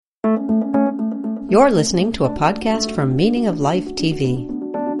You're listening to a podcast from Meaning of Life TV.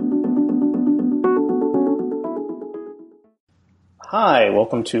 Hi,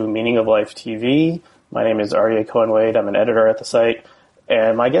 welcome to Meaning of Life TV. My name is Aryeh Cohen-Wade. I'm an editor at the site.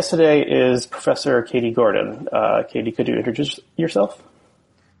 And my guest today is Professor Katie Gordon. Katie, could you introduce yourself?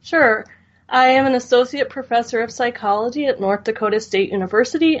 Sure. I am an associate professor of psychology at North Dakota State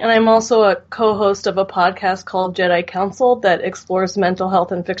University, and I'm also a co-host of a podcast called Jedi Council that explores mental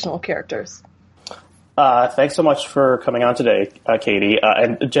health and fictional characters. Thanks so much for coming on today, Katie.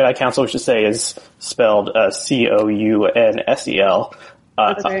 And Jedi Council, we should say, is spelled Counsel.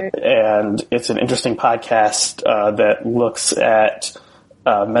 And it's an interesting podcast that looks at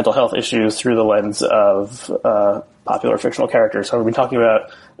mental health issues through the lens of popular fictional characters. So we'll be talking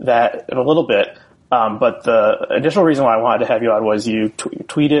about that in a little bit. But the additional reason why I wanted to have you on was you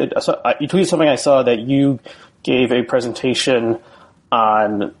tweeted something I saw, that you gave a presentation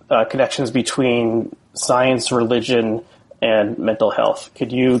on connections between science, religion, and mental health.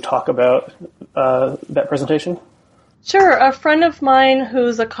 Could you talk about that presentation? Sure. A friend of mine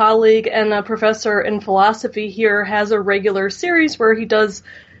who's a colleague and a professor in philosophy here has a regular series where he does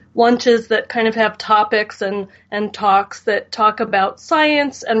lunches that kind of have topics and talks that talk about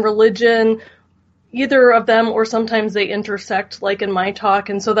science and religion, either of them, or sometimes they intersect, like in my talk.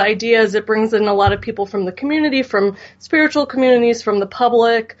 And so the idea is it brings in a lot of people from the community, from spiritual communities, from the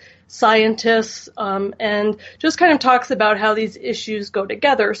public, scientists, and just kind of talks about how these issues go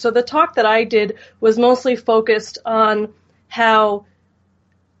together. So the talk that I did was mostly focused on how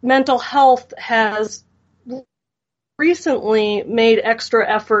mental health has recently made extra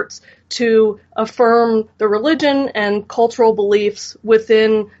efforts to affirm the religion and cultural beliefs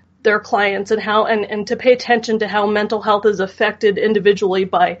within their clients, and how and to pay attention to how mental health is affected individually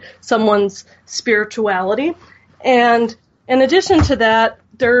by someone's spirituality. And in addition to that,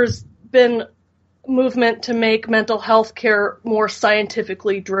 there's been movement to make mental health care more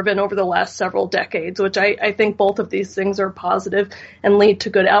scientifically driven over the last several decades, which I think both of these things are positive and lead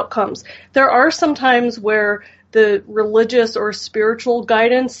to good outcomes. There are some times where the religious or spiritual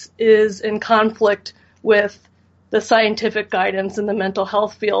guidance is in conflict with the scientific guidance in the mental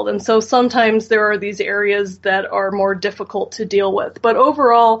health field. And so sometimes there are these areas that are more difficult to deal with. But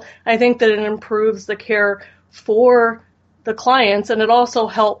overall, I think that it improves the care for the clients, and it also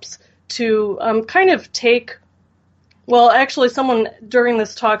helps to someone during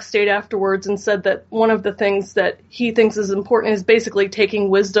this talk stayed afterwards and said that one of the things that he thinks is important is basically taking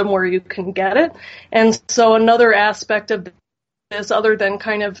wisdom where you can get it. And so another aspect of this, other than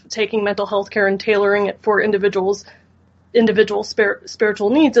kind of taking mental health care and tailoring it for individual spiritual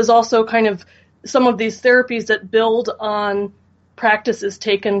needs, is also kind of some of these therapies that build on practices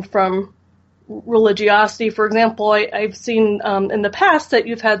taken from religiosity. For example, I've seen in the past that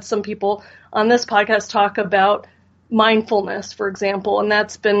you've had some people on this podcast talk about mindfulness, for example, and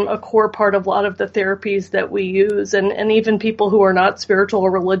that's been a core part of a lot of the therapies that we use. And even people who are not spiritual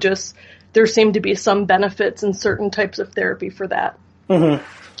or religious, there seem to be some benefits in certain types of therapy for that.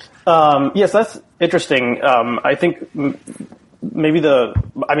 Mm-hmm. Yes, that's interesting. I think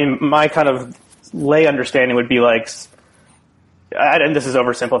my kind of lay understanding would be like, and this is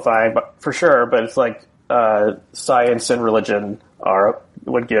oversimplifying, but for sure, but it's like science and religion are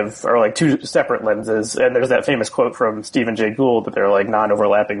like two separate lenses. And there's that famous quote from Stephen Jay Gould that they're like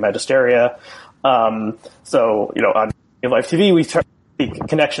non-overlapping magisteria. So, on Life TV, we try to see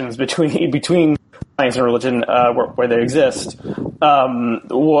connections between science and religion where they exist.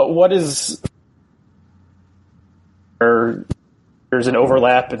 What is, or there's an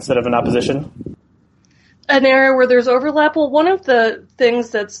overlap instead of an opposition? An area where there's overlap. Well, one of the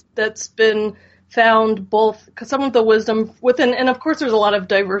things that's been found, both because some of the wisdom within, and of course there's a lot of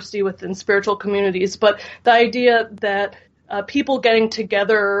diversity within spiritual communities, but the idea that people getting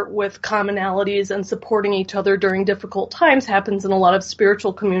together with commonalities and supporting each other during difficult times happens in a lot of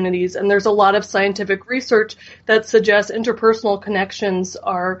spiritual communities. And there's a lot of scientific research that suggests interpersonal connections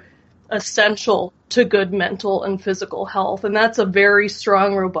are essential to good mental and physical health. And that's a very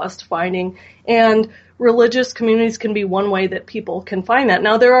strong, robust finding. And religious communities can be one way that people can find that.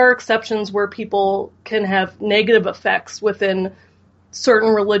 Now, there are exceptions where people can have negative effects within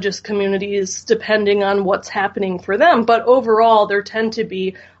certain religious communities depending on what's happening for them. But overall, there tend to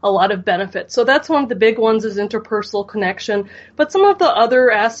be a lot of benefits. So that's one of the big ones, is interpersonal connection. But some of the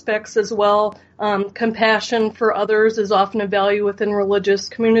other aspects as well, compassion for others is often a value within religious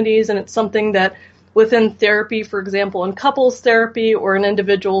communities, and it's something that within therapy, for example, in couples therapy or in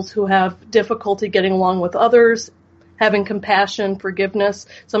individuals who have difficulty getting along with others, having compassion, forgiveness.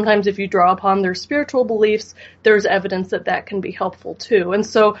 Sometimes if you draw upon their spiritual beliefs, there's evidence that that can be helpful too. And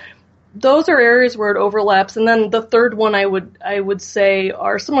so those are areas where it overlaps. And then the third one I would say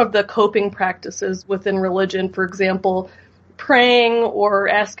are some of the coping practices within religion. For example, praying or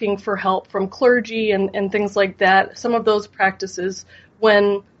asking for help from clergy and things like that. Some of those practices,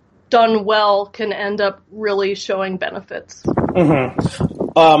 when done well, can end up really showing benefits.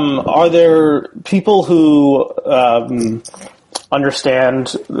 Mm-hmm. Are there people who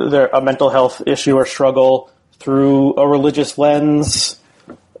understand a mental health issue or struggle through a religious lens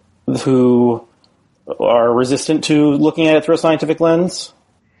who are resistant to looking at it through a scientific lens?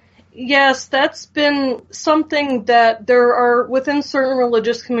 Yes, that's been something that there are within certain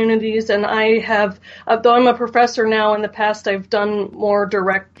religious communities, and I have, though I'm a professor now, in the past I've done more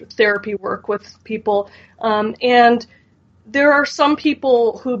direct therapy work with people, and there are some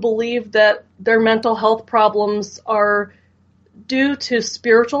people who believe that their mental health problems are due to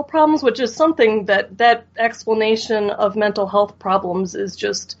spiritual problems, which is something that explanation of mental health problems is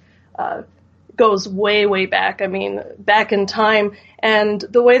just goes way, way back. I mean, back in time. And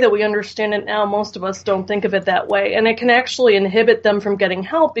the way that we understand it now, most of us don't think of it that way. And it can actually inhibit them from getting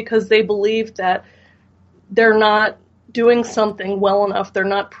help because they believe that they're not doing something well enough, they're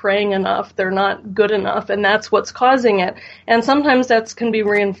not praying enough, they're not good enough, and that's what's causing it. And sometimes that can be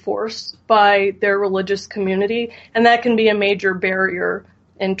reinforced by their religious community, and that can be a major barrier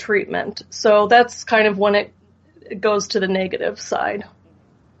in treatment. So that's kind of when it goes to the negative side.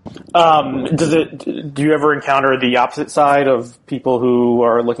 Do you ever encounter the opposite side of people who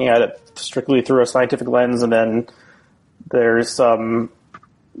are looking at it strictly through a scientific lens, and then there's some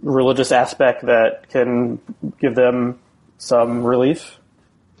religious aspect that can give them some relief?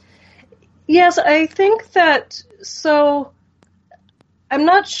 Yes, I think that, so I'm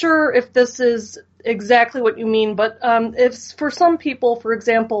not sure if this is exactly what you mean, but if for some people, for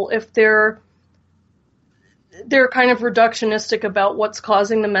example, if they're kind of reductionistic about what's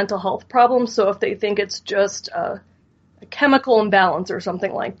causing the mental health problem. So if they think it's just a chemical imbalance or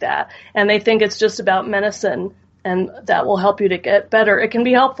something like that, and they think it's just about medicine and that will help you to get better, it can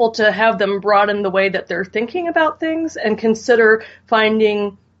be helpful to have them broaden the way that they're thinking about things and consider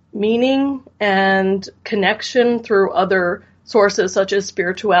finding meaning and connection through other sources such as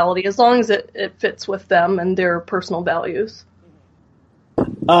spirituality, as long as it fits with them and their personal values.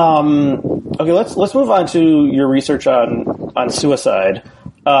 Okay, let's move on to your research on suicide.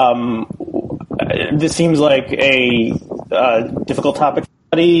 This seems like a difficult topic to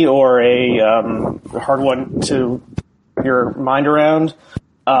study or a hard one to get your mind around.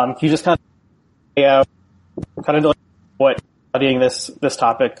 Can you just kind of what studying this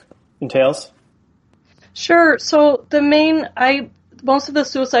topic entails? Sure. So most of the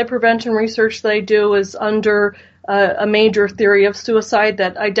suicide prevention research that I do is under a major theory of suicide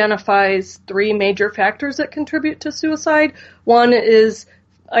that identifies three major factors that contribute to suicide. One is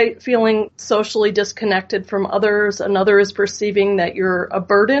feeling socially disconnected from others. Another is perceiving that you're a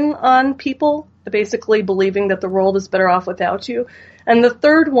burden on people, basically believing that the world is better off without you. And the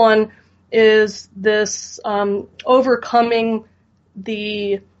third one is this overcoming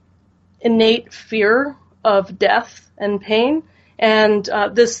the innate fear of death and pain. And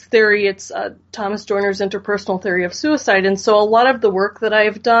this theory, it's Thomas Joyner's interpersonal theory of suicide. And so a lot of the work that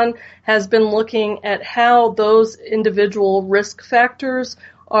I've done has been looking at how those individual risk factors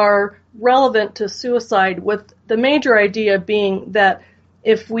are relevant to suicide, with the major idea being that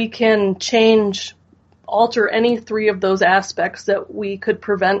if we can alter any three of those aspects, that we could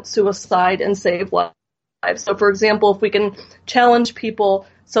prevent suicide and save lives. So, for example, if we can challenge people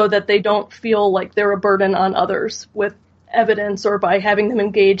so that they don't feel like they're a burden on others with evidence, or by having them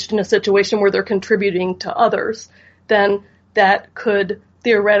engaged in a situation where they're contributing to others, then that could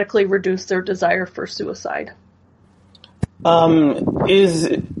theoretically reduce their desire for suicide.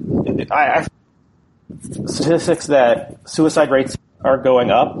 Statistics that suicide rates are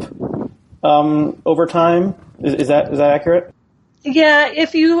going up over time? Is that accurate? Yeah,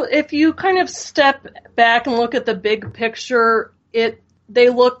 if you kind of step back and look at the big picture, they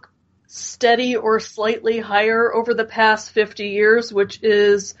look steady or slightly higher over the past 50 years, which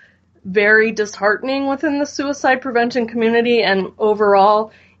is very disheartening within the suicide prevention community and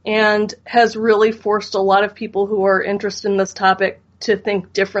overall, and has really forced a lot of people who are interested in this topic to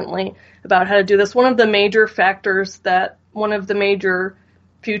think differently about how to do this. One of the major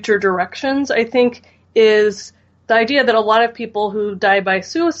future directions, I think, is the idea that a lot of people who die by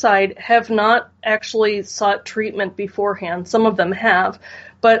suicide have not actually sought treatment beforehand. Some of them have.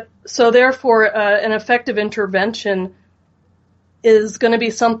 But so therefore, an effective intervention is going to be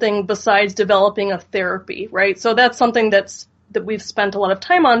something besides developing a therapy, right? So that's something that's that we've spent a lot of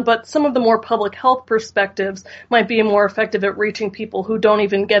time on, but some of the more public health perspectives might be more effective at reaching people who don't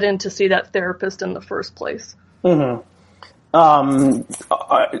even get in to see that therapist in the first place. Mm-hmm.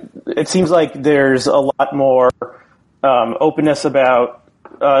 It seems like there's a lot more openness about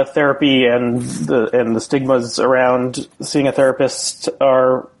therapy, and the stigmas around seeing a therapist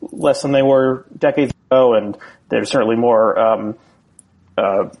are less than they were decades ago, and there's certainly more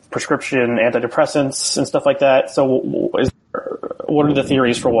prescription antidepressants and stuff like that. So what are the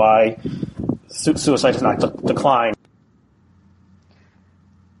theories for why suicide has not declined?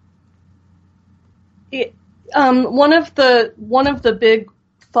 One of the big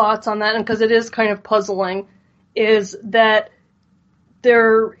thoughts on that, and because it is kind of puzzling, is that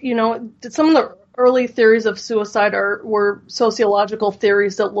some of the early theories of suicide were sociological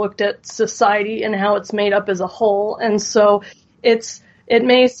theories that looked at society and how it's made up as a whole, and so it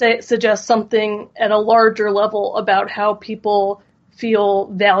may suggest something at a larger level about how people feel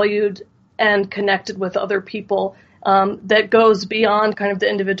valued and connected with other people that goes beyond kind of the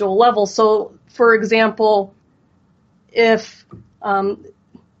individual level. So, for example, if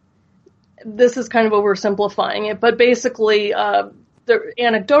this is kind of oversimplifying it, but basically,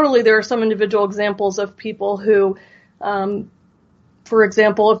 anecdotally, there are some individual examples of people who, for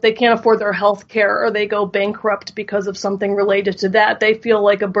example, if they can't afford their health care or they go bankrupt because of something related to that, they feel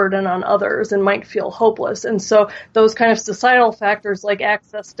like a burden on others and might feel hopeless. And so those kind of societal factors like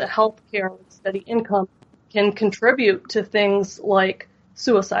access to health care, steady income, can contribute to things like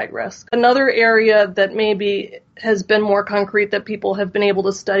suicide risk. Another area that maybe has been more concrete that people have been able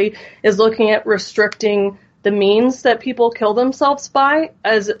to study is looking at restricting the means that people kill themselves by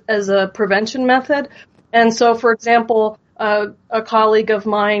as a prevention method. And so, for example, a colleague of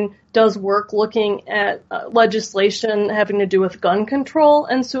mine does work looking at legislation having to do with gun control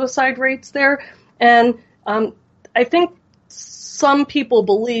and suicide rates there. And I think some people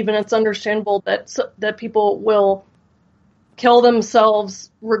believe, and it's understandable, that people will kill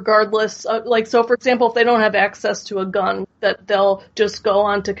themselves regardless. So, for example, if they don't have access to a gun, that they'll just go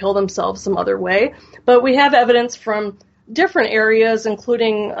on to kill themselves some other way. But we have evidence from different areas,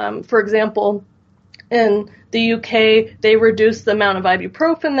 including, for example, in the UK, they reduced the amount of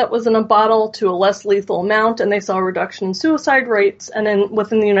ibuprofen that was in a bottle to a less lethal amount, and they saw a reduction in suicide rates. And then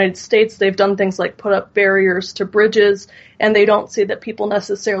within the United States, they've done things like put up barriers to bridges, and they don't see that people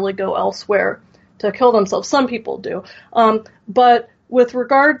necessarily go elsewhere to kill themselves. Some people do. But with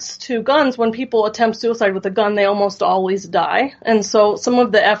regards to guns, when people attempt suicide with a gun, they almost always die. And so some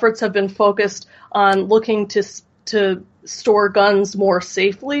of the efforts have been focused on looking to store guns more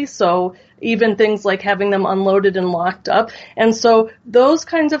safely. So even things like having them unloaded and locked up. And so those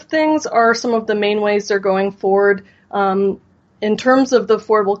kinds of things are some of the main ways they're going forward. In terms of the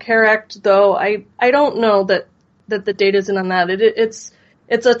Affordable Care Act, though, I don't know that the data's in on that. It's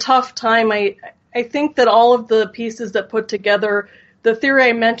a tough time. I think that all of the pieces that put together, the theory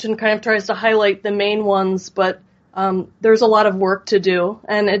I mentioned kind of tries to highlight the main ones, but there's a lot of work to do,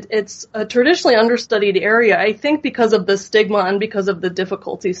 and it's a traditionally understudied area, I think, because of the stigma and because of the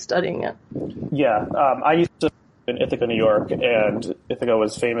difficulty studying it. Yeah, I used to live in Ithaca, New York, and Ithaca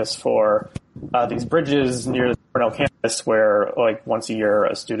was famous for these bridges near the Cornell campus where, like, once a year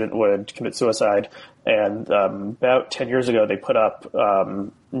a student would commit suicide. And about 10 years ago, they put up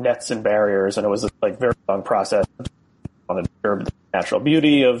nets and barriers, and it was this, like, very long process to disturb the natural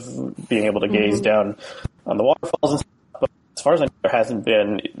beauty of being able to gaze down on the waterfalls and stuff. But as far as I know, there hasn't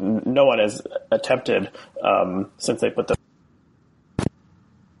been, no one has attempted since they put the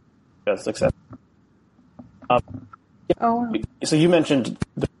success. So you mentioned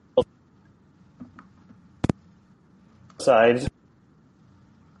the side.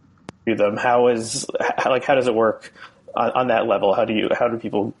 Them. How does it work on that level? How do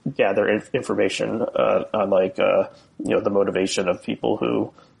people gather information on the motivation of people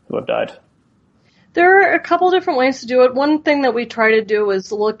who have died? There are a couple different ways to do it. One thing that we try to do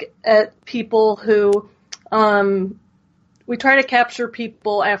is look at people who, we try to capture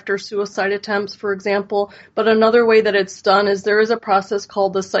people after suicide attempts, for example, but another way that it's done is there is a process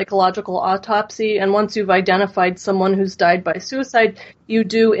called the psychological autopsy, and once you've identified someone who's died by suicide, you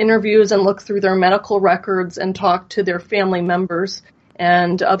do interviews and look through their medical records and talk to their family members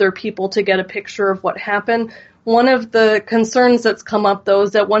and other people to get a picture of what happened. One of the concerns that's come up, though,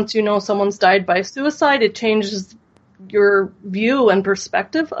 is that once you know someone's died by suicide, it changes your view and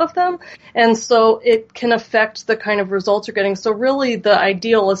perspective of them, and so it can affect the kind of results you're getting. So really the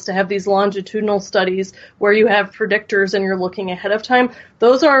ideal is to have these longitudinal studies where you have predictors and you're looking ahead of time.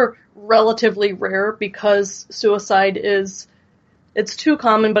 Those are relatively rare because suicide is it's too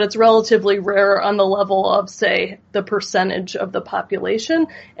common, but it's relatively rare on the level of, say, the percentage of the population.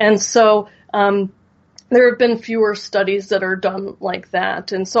 And so there have been fewer studies that are done like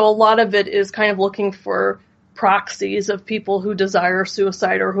that. And so a lot of it is kind of looking for proxies of people who desire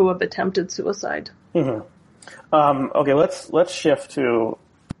suicide or who have attempted suicide. Mm-hmm. Okay, let's shift to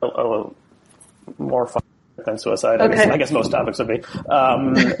a more fun than suicide. Okay. I guess most topics would be,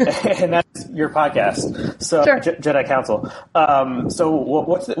 and that's your podcast. So, sure. Jedi Council. So,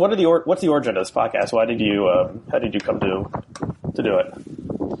 what's the origin of this podcast? Why did you how did you come to do it?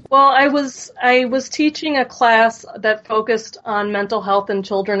 Well, I was teaching a class that focused on mental health in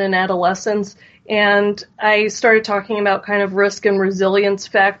children and adolescents, and I started talking about kind of risk and resilience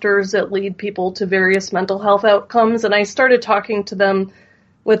factors that lead people to various mental health outcomes, and I started talking to them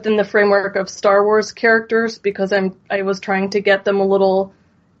within the framework of Star Wars characters because I was trying to get them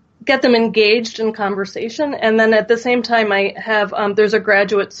engaged in conversation. And then at the same time, I have there's a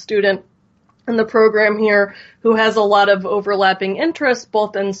graduate student in the program here who has a lot of overlapping interests,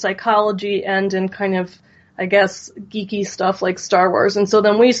 both in psychology and in kind of, I guess, geeky stuff like Star Wars. And so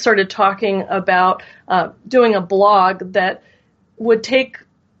then we started talking about doing a blog that would take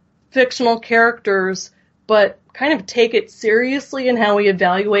fictional characters, but kind of take it seriously in how we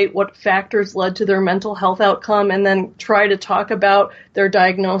evaluate what factors led to their mental health outcome and then try to talk about their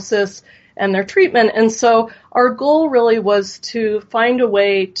diagnosis and their treatment. And so our goal really was to find a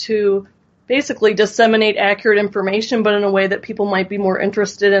way to basically disseminate accurate information, but in a way that people might be more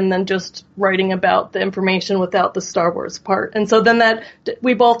interested in than just writing about the information without the Star Wars part. And so then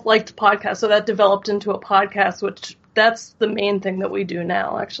we both liked podcasts, so that developed into a podcast, which that's the main thing that we do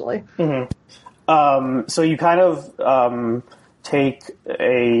now, actually. Mm-hmm. So you kind of take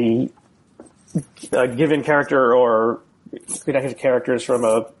a given character or connected characters from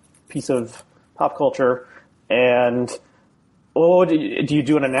a piece of pop culture, and do you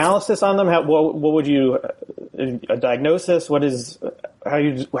do an analysis on them? What would you a diagnosis?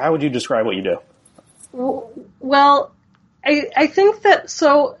 How would you describe what you do? Well, I think that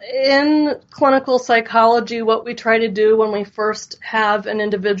so in clinical psychology, what we try to do when we first have an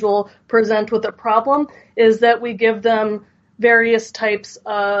individual present with a problem is that we give them various types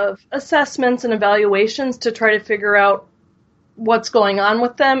of assessments and evaluations to try to figure out what's going on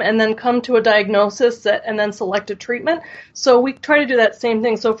with them and then come to a diagnosis and then select a treatment. So we try to do that same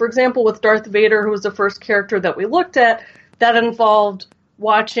thing. So for example, with Darth Vader, who was the first character that we looked at, that involved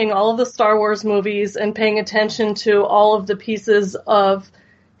watching all of the Star Wars movies and paying attention to all of the pieces of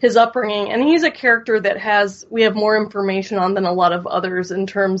his upbringing. And he's a character that we have more information on than a lot of others in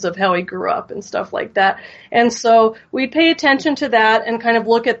terms of how he grew up and stuff like that. And so we pay attention to that and kind of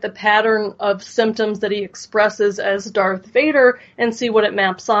look at the pattern of symptoms that he expresses as Darth Vader and see what it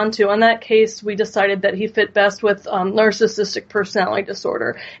maps onto. In that case, we decided that he fit best with narcissistic personality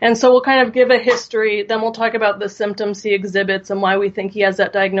disorder. And so we'll kind of give a history, then we'll talk about the symptoms he exhibits and why we think he has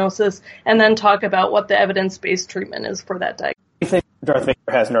that diagnosis, and then talk about what the evidence-based treatment is for that diagnosis. I think Darth Vader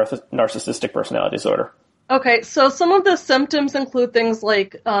has narcissistic personality disorder. Okay, so some of the symptoms include things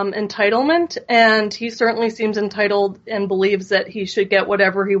like entitlement, and he certainly seems entitled and believes that he should get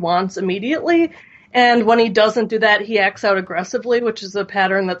whatever he wants immediately. And when he doesn't do that, he acts out aggressively, which is a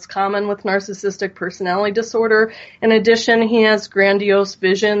pattern that's common with narcissistic personality disorder. In addition, he has grandiose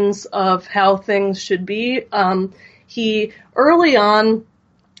visions of how things should be. He early on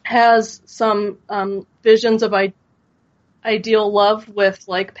has some visions of ideal love with,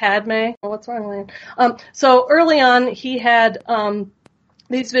 like, Padme. Oh, what's wrong, Lane? So early on, he had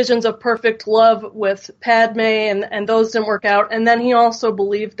these visions of perfect love with Padme, and those didn't work out. And then he also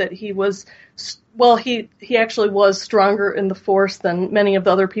believed that he was, he actually was stronger in the Force than many of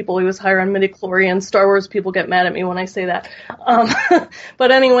the other people. He was higher on midichlorians. Star Wars people get mad at me when I say that.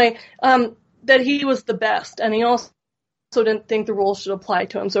 But anyway, that he was the best, and he also didn't think the rules should apply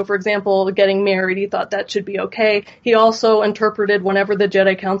to him. So, for example, getting married, he thought that should be okay. He also interpreted whenever the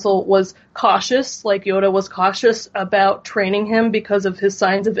Jedi Council was cautious, like Yoda was cautious about training him because of his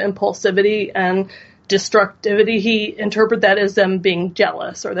signs of impulsivity and destructivity, he interpreted that as them being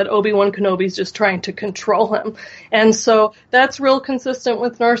jealous, or that Obi-Wan Kenobi's just trying to control him. And so that's real consistent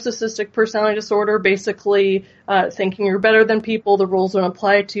with narcissistic personality disorder, basically thinking you're better than people, the rules don't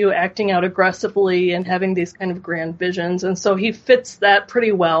apply to you, acting out aggressively, and having these kind of grand visions. And so he fits that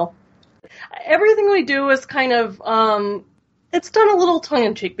pretty well. Everything we do is kind of it's done a little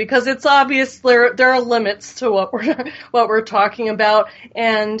tongue-in-cheek because it's obvious there are limits to what we're talking about,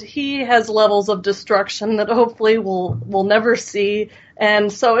 and he has levels of destruction that hopefully we'll never see. And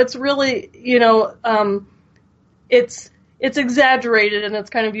so it's really, it's it's exaggerated and it's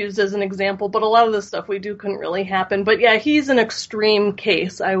kind of used as an example, but a lot of the stuff we do couldn't really happen. But yeah, he's an extreme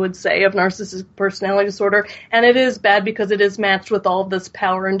case, I would say, of narcissistic personality disorder, and it is bad because it is matched with all of this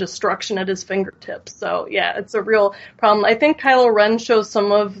power and destruction at his fingertips. So yeah, it's a real problem. I think Kylo Ren shows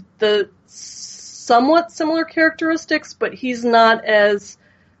some of the somewhat similar characteristics, but he's not as,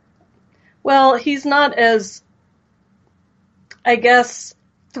 I guess,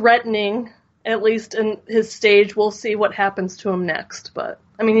 threatening, at least in his stage. We'll see what happens to him next, but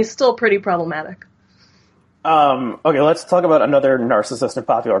I mean, he's still pretty problematic. Okay, let's talk about another narcissist in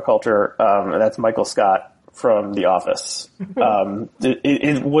popular culture, and that's Michael Scott from The Office.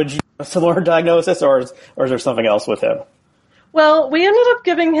 Would you have a similar diagnosis, or is there something else with him? Well, we ended up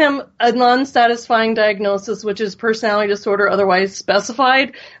giving him a non-satisfying diagnosis, which is personality disorder otherwise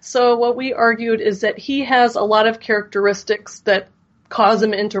specified. So what we argued is that he has a lot of characteristics that cause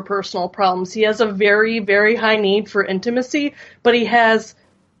him interpersonal problems. He has a very, very high need for intimacy, but he has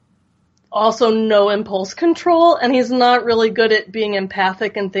also no impulse control, and he's not really good at being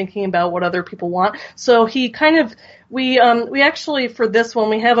empathic and thinking about what other people want. So he kind of, we actually, for this one,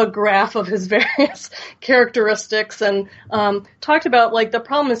 we have a graph of his various characteristics and talked about, like, the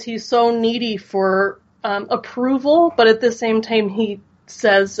problem is he's so needy for approval, but at the same time he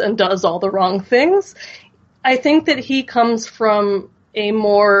says and does all the wrong things. I think that he comes from a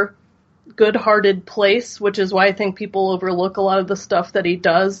more good-hearted place, which is why I think people overlook a lot of the stuff that he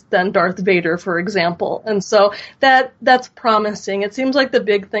does than Darth Vader, for example. And so that's promising. It seems like the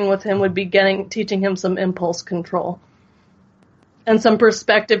big thing with him would be teaching him some impulse control and some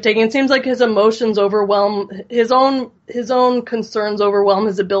perspective taking. It seems like his emotions overwhelm his own concerns overwhelm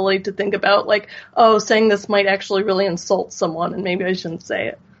his ability to think about, like, oh, saying this might actually really insult someone, and maybe I shouldn't say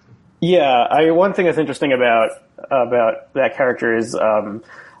it. Yeah, one thing that's interesting about that character is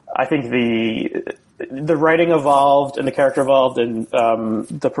I think the writing evolved and the character evolved, and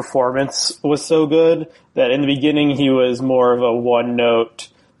the performance was so good that in the beginning he was more of a one-note,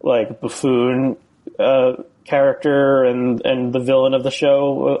 like, buffoon character and the villain of the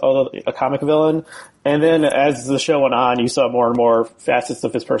show, a comic villain. And then as the show went on, you saw more and more facets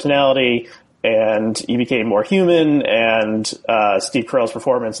of his personality, and he became more human, and Steve Carell's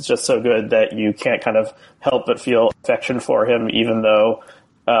performance is just so good that you can't kind of help but feel affection for him, even though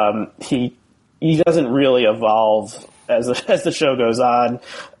he doesn't really evolve as the show goes on,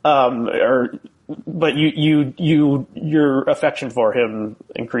 but your affection for him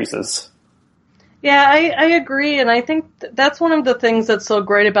increases. Yeah, I agree, and I think that's one of the things that's so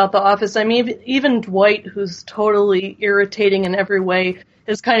great about The Office. I mean, even Dwight, who's totally irritating in every way,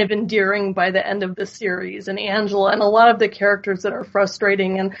 is kind of endearing by the end of the series, and Angela, and a lot of the characters that are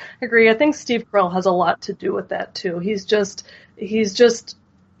frustrating. And I agree, I think Steve Carell has a lot to do with that too. He's just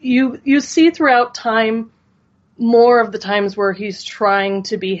you see throughout time more of the times where he's trying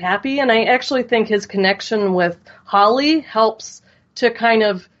to be happy, and I actually think his connection with Holly helps to kind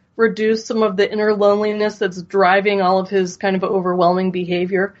of reduce some of the inner loneliness that's driving all of his kind of overwhelming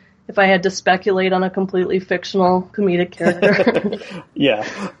behavior, if I had to speculate on a completely fictional comedic character. Yeah.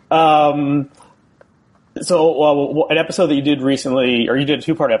 So an episode that you did recently, or you did a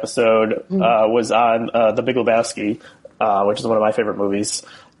 2-part episode, was on The Big Lebowski, which is one of my favorite movies.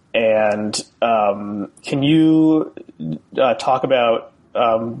 And can you talk about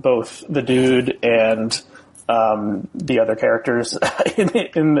both the dude and the other characters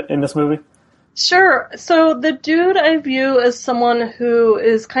in this movie? Sure. So the dude I view as someone who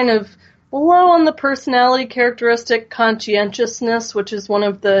is kind of low on the personality characteristic conscientiousness, which is one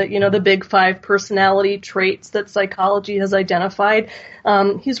of the, the big 5 personality traits that psychology has identified.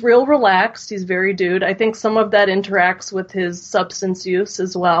 He's real relaxed. He's very dude. I think some of that interacts with his substance use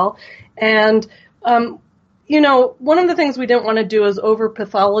as well. And, one of the things we didn't want to do is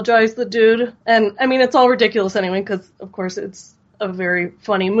over-pathologize the dude. And, I mean, it's all ridiculous anyway, because, of course, it's a very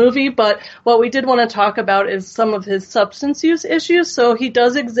funny movie, but what we did want to talk about is some of his substance use issues. So he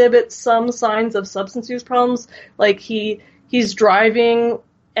does exhibit some signs of substance use problems, like he's driving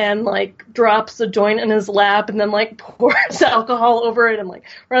and, like, drops a joint in his lap and then, like, pours alcohol over it and, like,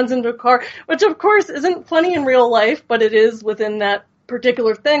 runs into a car, which of course isn't funny in real life, but it is within that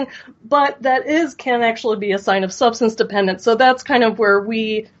particular thing. But that can actually be a sign of substance dependence. So that's kind of where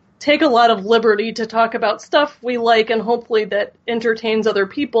we take a lot of liberty to talk about stuff we like, and hopefully that entertains other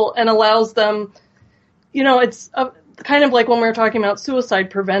people and allows them, it's kind of like when we were talking about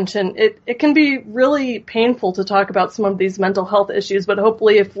suicide prevention. It can be really painful to talk about some of these mental health issues, but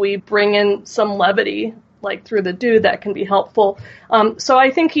hopefully if we bring in some levity, like through the dude, that can be helpful. So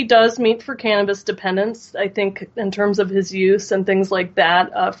I think he does meet for cannabis dependence, I think, in terms of his use and things like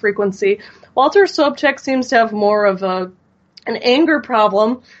that, frequency. Walter Sobchak seems to have more of a an anger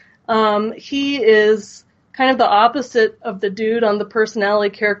problem. He is kind of the opposite of the dude on the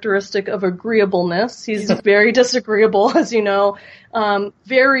personality characteristic of agreeableness. He's very disagreeable, as you know,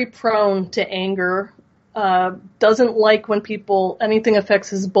 very prone to anger, doesn't like when anything affects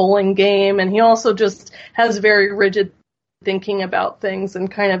his bowling game, and he also just has very rigid thinking about things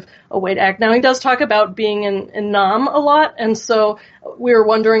and kind of a way to act. Now, he does talk about being in Nam a lot, and so we were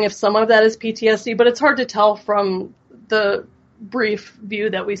wondering if some of that is PTSD, but it's hard to tell from the brief view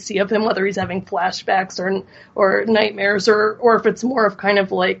that we see of him whether he's having flashbacks or nightmares or if it's more of kind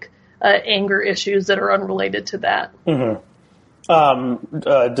of like anger issues that are unrelated to that. Mm-hmm.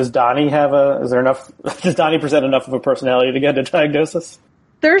 Does Donnie does Donnie present enough of a personality to get a diagnosis?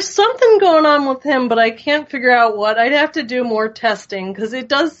 There's something going on with him, but I can't figure out what. I'd have to do more testing, because it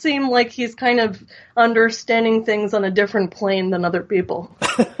does seem like he's kind of understanding things on a different plane than other people.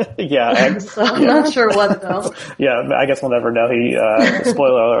 Yeah. So I'm not sure what, though. Yeah, I guess we'll never know.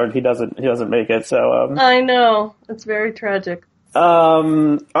 Spoiler alert, he doesn't make it, so... I know. It's very tragic.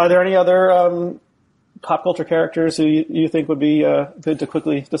 Are there any other pop culture characters who you think would be good to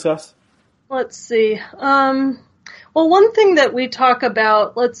quickly discuss? Let's see. Well, one thing that we talk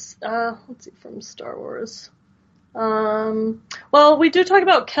about, let's see, from Star Wars. Well, we do talk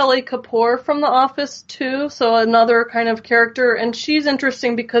about Kelly Kapoor from The Office, too, so another kind of character, and she's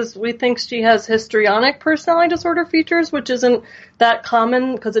interesting because we think she has histrionic personality disorder features, which isn't that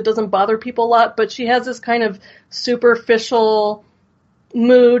common because it doesn't bother people a lot, but she has this kind of superficial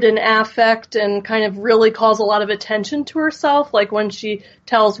mood and affect and kind of really calls a lot of attention to herself, like when she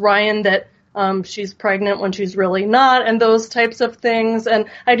tells Ryan that she's pregnant when she's really not, and those types of things. And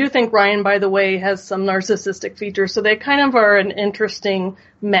I do think Ryan, by the way, has some narcissistic features, so they kind of are an interesting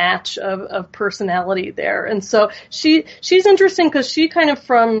match of personality there. And so she's interesting because she kind of,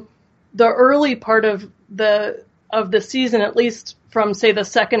 from the early part of the season, at least from, say, the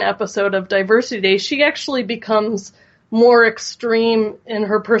second episode of Diversity Day, she actually becomes more extreme in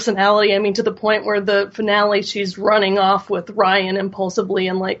her personality. I mean, to the point where the finale, she's running off with Ryan impulsively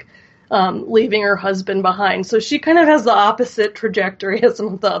and leaving her husband behind. So she kind of has the opposite trajectory as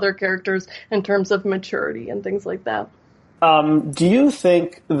some of the other characters in terms of maturity and things like that. Do you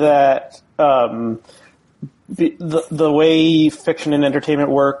think that the way fiction and entertainment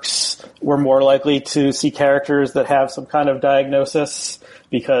works, we're more likely to see characters that have some kind of diagnosis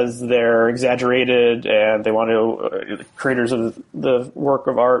because they're exaggerated and they want to, creators of the work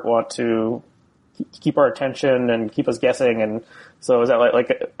of art want to keep our attention and keep us guessing? And so is that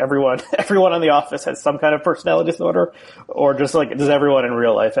like everyone on The Office has some kind of personality disorder, or just like, does everyone in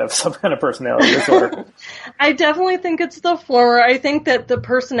real life have some kind of personality disorder? I definitely think it's the former. I think that the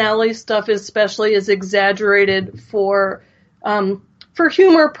personality stuff especially is exaggerated for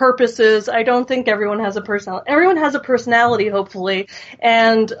humor purposes. I don't think everyone has a personality. Everyone has a personality, hopefully,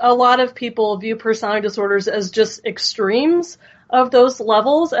 and a lot of people view personality disorders as just extremes of those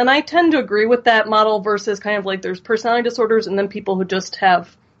levels, and I tend to agree with that model versus kind of like there's personality disorders and then people who just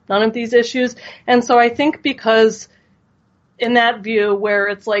have none of these issues. And so I think because in that view where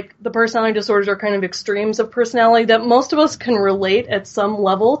it's like the personality disorders are kind of extremes of personality, that most of us can relate at some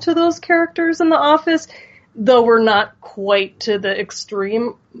level to those characters in The Office, though we're not quite to the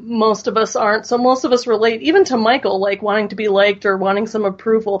extreme. Most of us aren't. So most of us relate even to Michael, like wanting to be liked or wanting some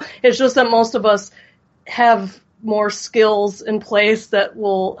approval. It's just that most of us have more skills in place that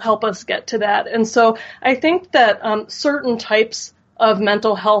will help us get to that. And so I think that certain types of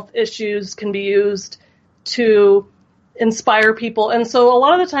mental health issues can be used to inspire people. And so a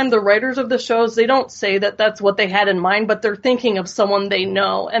lot of the time the writers of the shows, they don't say that that's what they had in mind, but they're thinking of someone they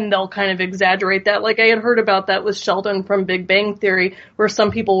know and they'll kind of exaggerate that. Like I had heard about that with Sheldon from Big Bang Theory, where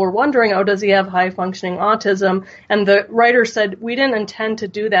some people were wondering, oh, does he have high functioning autism? And the writer said, we didn't intend to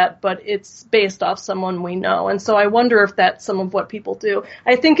do that, but it's based off someone we know. And so I wonder if that's some of what people do.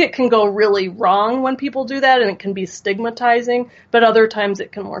 I think it can go really wrong when people do that and it can be stigmatizing, but other times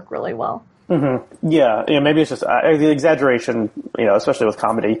it can work really well. Mm-hmm. Yeah, maybe it's just the exaggeration, especially with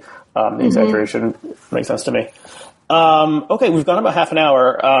comedy, the exaggeration makes sense to me. Okay, we've gone about half an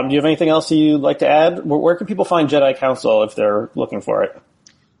hour. Do you have anything else you'd like to add? Where can people find Jedi Council if they're looking for it?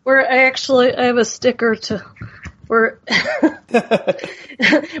 I have a sticker we're at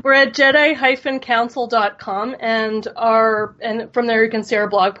Jedi-Council.com and from there you can see our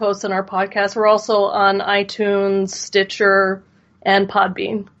blog posts and our podcast. We're also on iTunes, Stitcher, and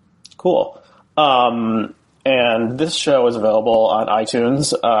Podbean. Cool. And this show is available on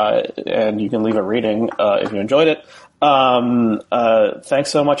iTunes, and you can leave a rating if you enjoyed it. Thanks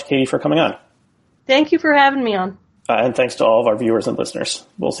so much, Katie, for coming on. Thank you for having me on. And thanks to all of our viewers and listeners.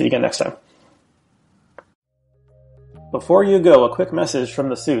 We'll see you again next time. Before you go, a quick message from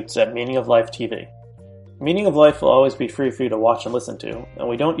the suits at Meaning of Life TV. Meaning of Life will always be free for you to watch and listen to, and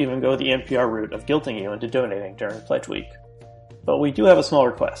we don't even go the NPR route of guilting you into donating during Pledge Week. But we do have a small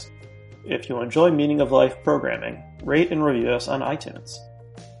request. If you enjoy Meaning of Life programming, rate and review us on iTunes.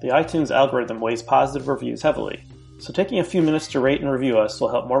 The iTunes algorithm weighs positive reviews heavily, so taking a few minutes to rate and review us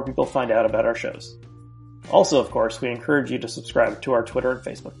will help more people find out about our shows. Also, of course, we encourage you to subscribe to our Twitter and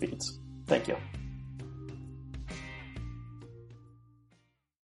Facebook feeds. Thank you.